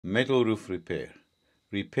Metal roof repair.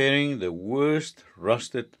 Repairing the worst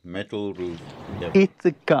rusted metal roof ever.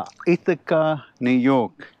 Ithaca, New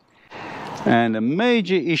York. And the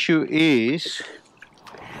major issue is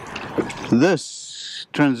this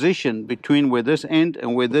transition between where this end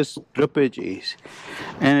and where this drip edge is.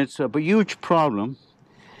 And it's a huge problem.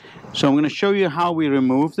 So I'm going to show you how we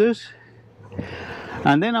remove this.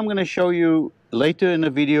 And then I'm going to show you later in the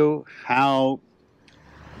video how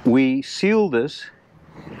we seal this.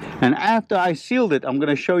 And after I sealed it, I'm going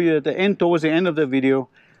to show you at the end, towards the end of the video,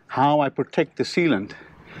 how I protect the sealant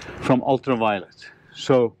from ultraviolet.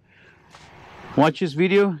 So watch this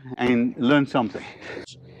video and learn something.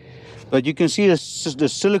 But you can see the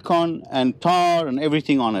silicone and tar and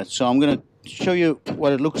everything on it. So I'm going to show you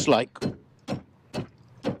what it looks like.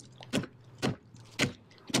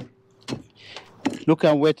 Look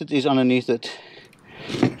how wet it is underneath it.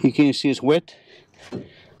 You can see it's wet.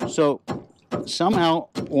 So somehow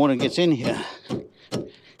water gets in here.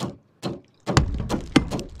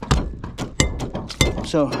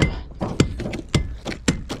 So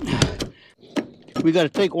we got to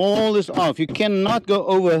take all this off. You cannot go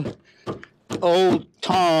over old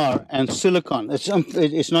tar and silicone.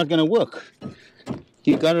 It's not going to work.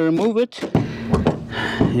 You got to remove it.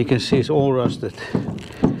 You can see it's all rusted.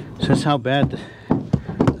 So that's how bad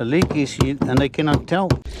the leak is, and they cannot tell.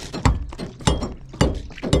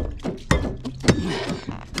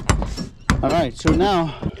 Alright, so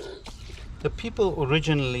now the people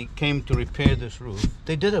originally came to repair this roof.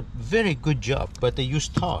 They did a very good job, but they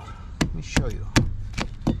used tar. Let me show you.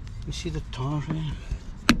 You see the tar here?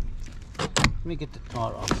 Let me get the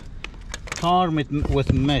tar off. Tar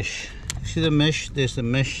with mesh. You see the mesh? There's the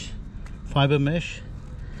mesh, fiber mesh.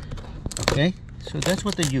 Okay, so that's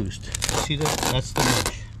what they used. See that? That's the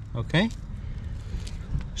mesh. Okay,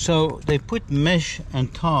 so they put mesh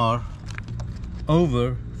and tar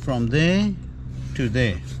over from there to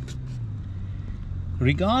there.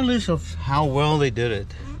 Regardless of how well they did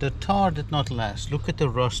it, the tar did not last. Look at the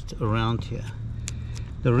rust around here.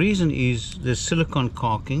 The reason is the silicone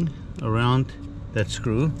caulking around that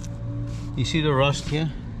screw. You see the rust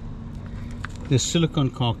here? The silicone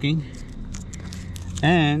caulking.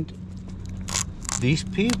 And these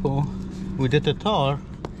people who did the tar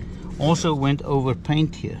also went over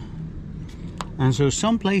paint here. And so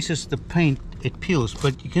some places the paint, it peels,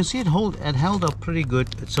 but you can see it held up pretty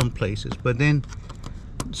good at some places. But then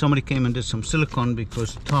somebody came and did some silicone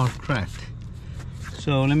because the tar cracked.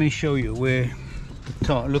 So let me show you where the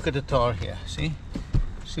tar, look at the tar here, see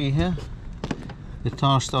here, the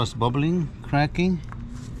tar starts bubbling, cracking,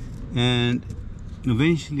 and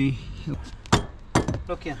eventually,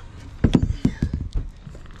 look here,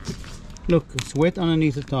 look, it's wet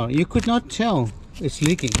underneath the tar. You could not tell it's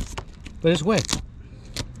leaking, but it's wet.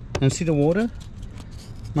 And see the water?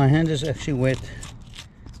 My hand is actually wet,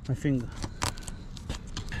 my finger.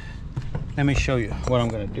 Let me show you what I'm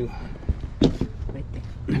going to do.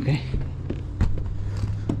 Okay.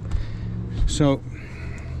 So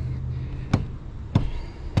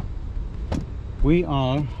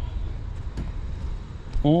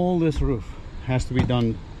all this roof has to be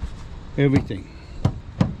done, everything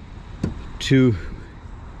to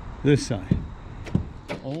this side.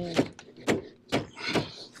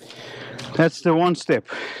 That's the one step.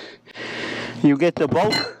 You get the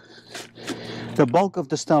bulk of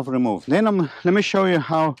the stuff removed. Then let me show you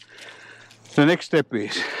how the next step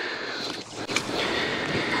is.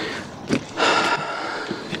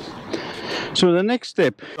 So the next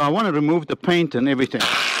step, I want to remove the paint and everything.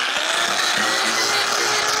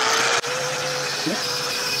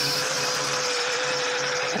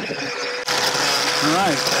 All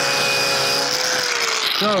right.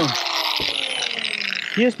 So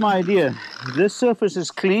here's my idea. This surface is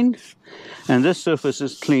clean and this surface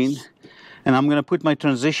is clean. And I'm going to put my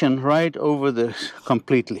transition right over this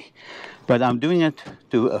completely. But I'm doing it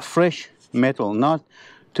to a fresh metal, not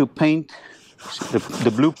to paint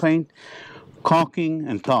the blue paint, caulking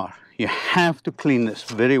and tar. You have to clean this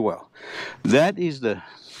very well. That is the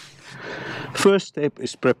first step,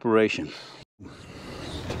 is preparation.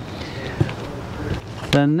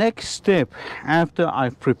 The next step after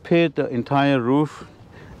I've prepared the entire roof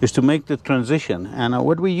is to make the transition. And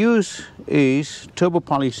what we use is Turbo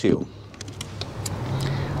Poly Seal.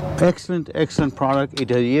 Excellent product.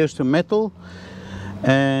 It adheres to metal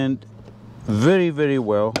and very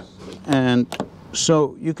well. And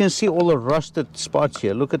so you can see all the rusted spots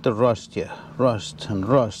here. Look at the rust here, rust,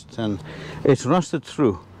 and it's rusted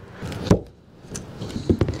through.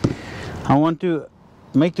 I want to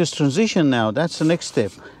make this transition now. That's the next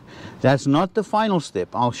step. That's not the final step.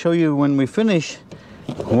 I'll show you when we finish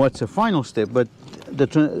what's the final step, but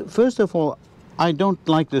first of all, I don't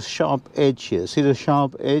like this sharp edge here. See the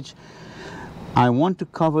sharp edge? I want to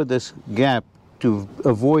cover this gap to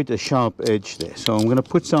avoid a sharp edge there. So I'm going to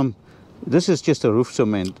put some, this is just a roof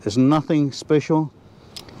cement. It's nothing special.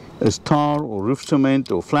 It's tar or roof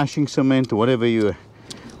cement or flashing cement or whatever you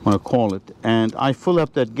want to call it. And I fill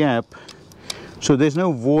up that gap so there's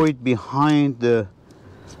no void behind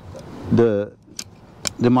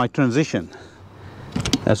my transition.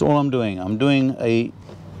 That's all I'm doing. I'm doing a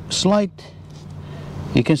slight,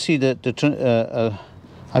 you can see that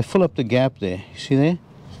I fill up the gap there. See there?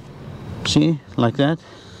 See, like that.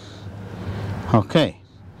 Okay,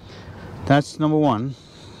 that's number one.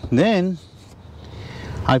 Then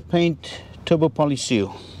I paint turbo poly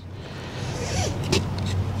seal.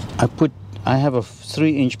 I have a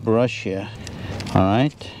 3-inch brush here. All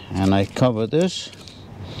right, and I cover this,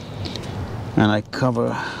 and I'm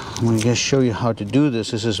going to just show you how to do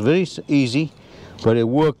this. This is very easy, but it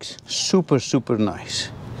works super nice.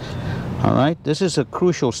 All right, this is a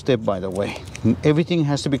crucial step, by the way. Everything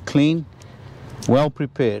has to be clean, well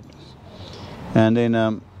prepared. And then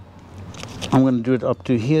I'm going to do it up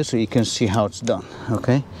to here so you can see how it's done.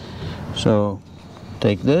 Okay, so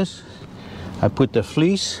take this, I put the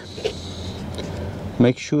fleece,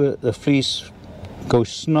 make sure the fleece goes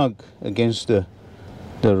snug against the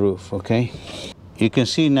roof. Okay, you can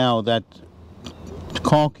see now that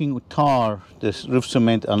caulking tar, this roof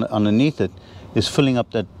cement underneath it, is filling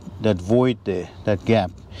up that void there, that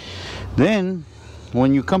gap. Then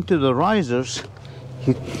when you come to the risers,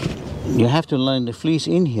 you have to line the fleece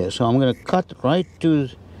in here. So I'm going to cut right to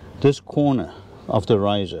this corner of the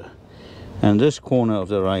riser and this corner of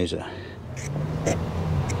the riser.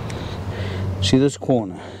 See this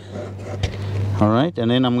corner? All right, and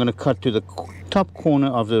then I'm going to cut to the top corner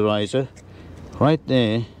of the riser, right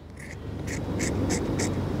there,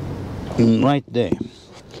 right there.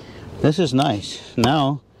 This is nice.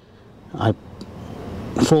 Now I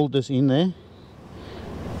fold this in there,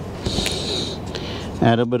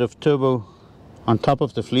 add a bit of turbo on top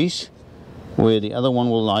of the fleece where the other one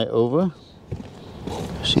will lie over.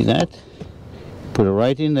 See that? Put it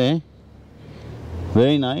right in there.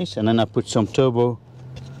 Very nice. And then I put some turbo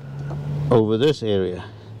over this area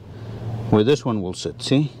where this one will sit.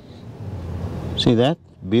 See? See that?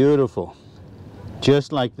 Beautiful.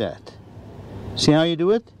 Just like that. See how you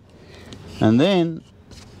do it? And then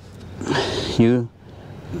you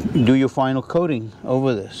do your final coating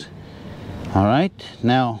over this. All right,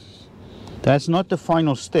 now that's not the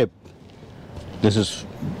final step. This is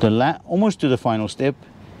almost to the final step.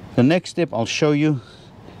 The next step I'll show you.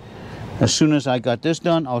 As soon as I got this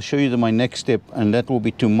done, I'll show you my next step, and that will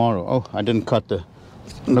be tomorrow. Oh, I didn't cut the,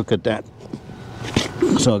 look at that.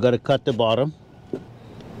 So I got to cut the bottom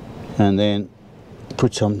and then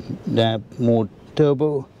put some more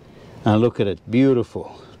turbo, and look at it,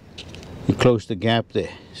 beautiful. You close the gap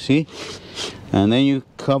there, see? And then you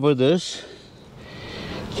cover this.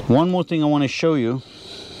 One more thing I want to show you,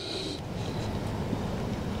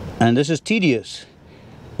 and this is tedious,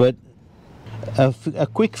 but a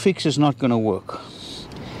quick fix is not going to work.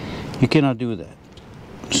 You cannot do that.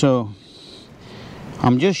 So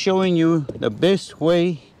I'm just showing you the best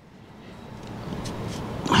way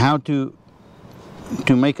how to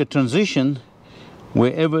make a transition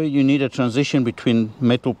wherever you need a transition between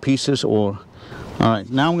metal pieces. Or all right,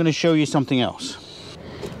 now I'm going to show you something else.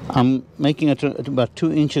 I'm making it about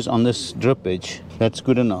 2 inches on this drip edge. That's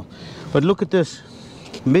good enough. But look at this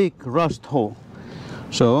big rust hole.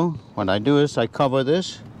 So what I do is I cover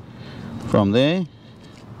this from there.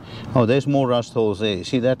 Oh, there's more rust holes there. You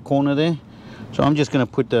see that corner there? So I'm just going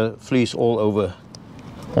to put the fleece all over,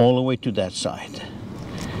 all the way to that side.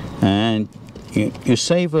 And you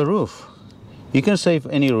save a roof. You can save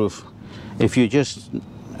any roof if you just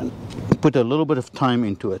put a little bit of time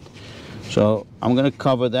into it. So I'm going to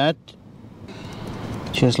cover that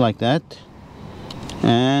just like that,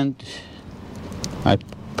 and I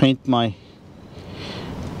paint my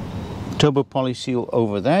turbo poly seal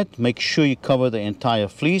over that. Make sure you cover the entire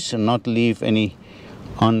fleece and not leave any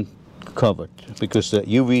uncovered, because the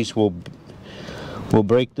UVs will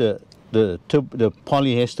break the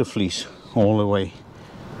polyester fleece all the way.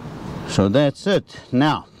 So that's it.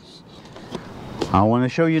 Now I want to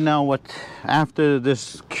show you now what, after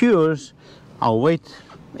this cures, I'll wait.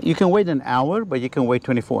 You can wait an hour, but you can wait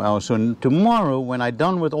 24 hours. So tomorrow, when I'm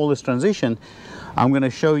done with all this transition, I'm going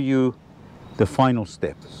to show you the final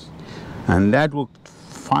step, and that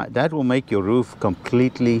will make your roof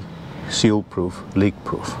completely seal-proof,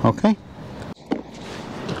 leak-proof. Okay.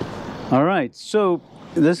 All right. So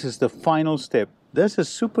this is the final step. This is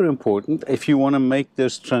super important if you want to make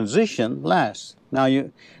this transition last. Now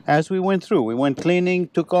as we went through, we went cleaning,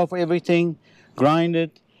 took off everything,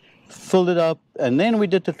 grinded, filled it up, and then we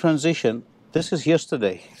did the transition. This is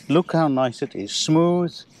yesterday. Look how nice it is,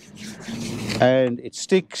 smooth, and it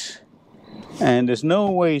sticks, and there's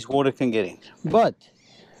no ways water can get in. But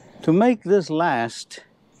to make this last,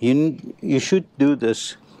 you should do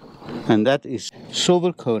this, and that is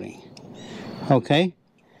silver coating. Okay,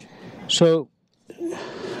 so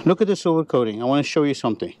look at the silver coating. I want to show you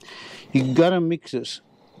something. You gotta mix this.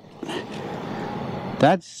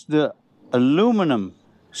 That's the aluminum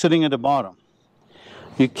sitting at the bottom.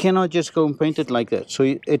 You cannot just go and paint it like that. So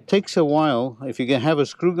it takes a while. If you can have a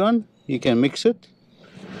screw gun, you can mix it.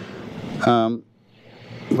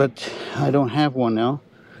 But I don't have one now.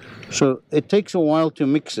 So it takes a while to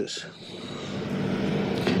mix this,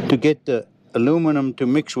 to get the aluminum to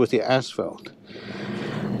mix with the asphalt.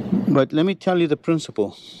 But let me tell you the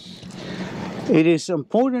principle. It is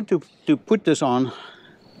important to put this on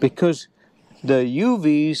because the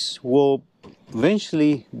UVs will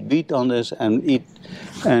eventually beat on this and eat,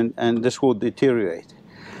 and this will deteriorate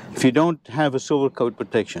if you don't have a silver coat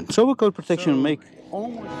protection. Silver coat protection make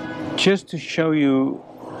just to show you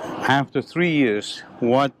after 3 years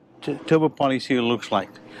what turbo polyseal looks like.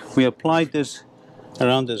 We applied this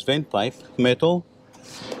around this vent pipe, metal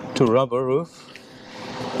to rubber roof,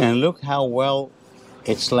 and look how well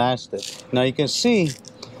it's lasted. Now you can see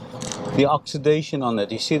the oxidation on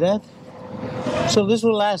it. You see that? So this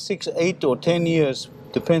will last 6, 8, or 10 years,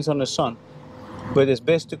 depends on the sun. But it's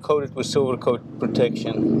best to coat it with silver coat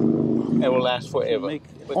protection. It will last forever.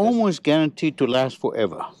 Almost guaranteed to last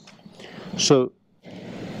forever. So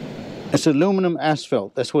it's aluminum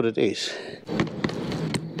asphalt. That's what it is.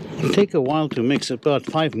 It'll take a while to mix. About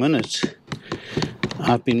 5 minutes.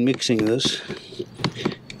 I've been mixing this,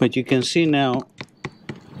 but you can see now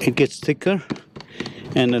it gets thicker,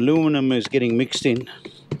 and aluminum is getting mixed in.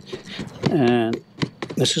 And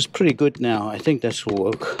this is pretty good now. I think this will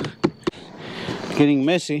work. Getting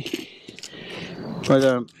messy,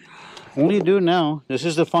 but what you do now, this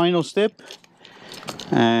is the final step,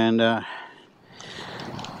 and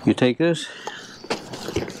you take this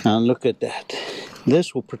and look at that.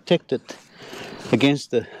 This will protect it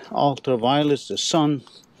against the ultraviolets, the sun,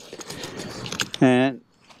 and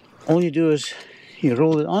all you do is you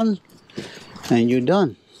roll it on and you're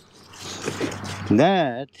done.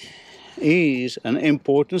 That is an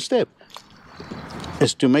important step,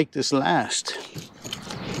 is to make this last.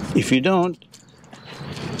 If you don't,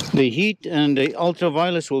 the heat and the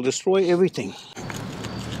ultraviolets will destroy everything.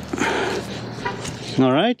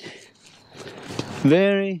 All right?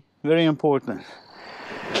 Very, very important.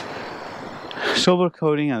 Silver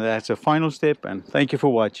coating, and that's a final step, and thank you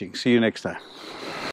for watching. See you next time.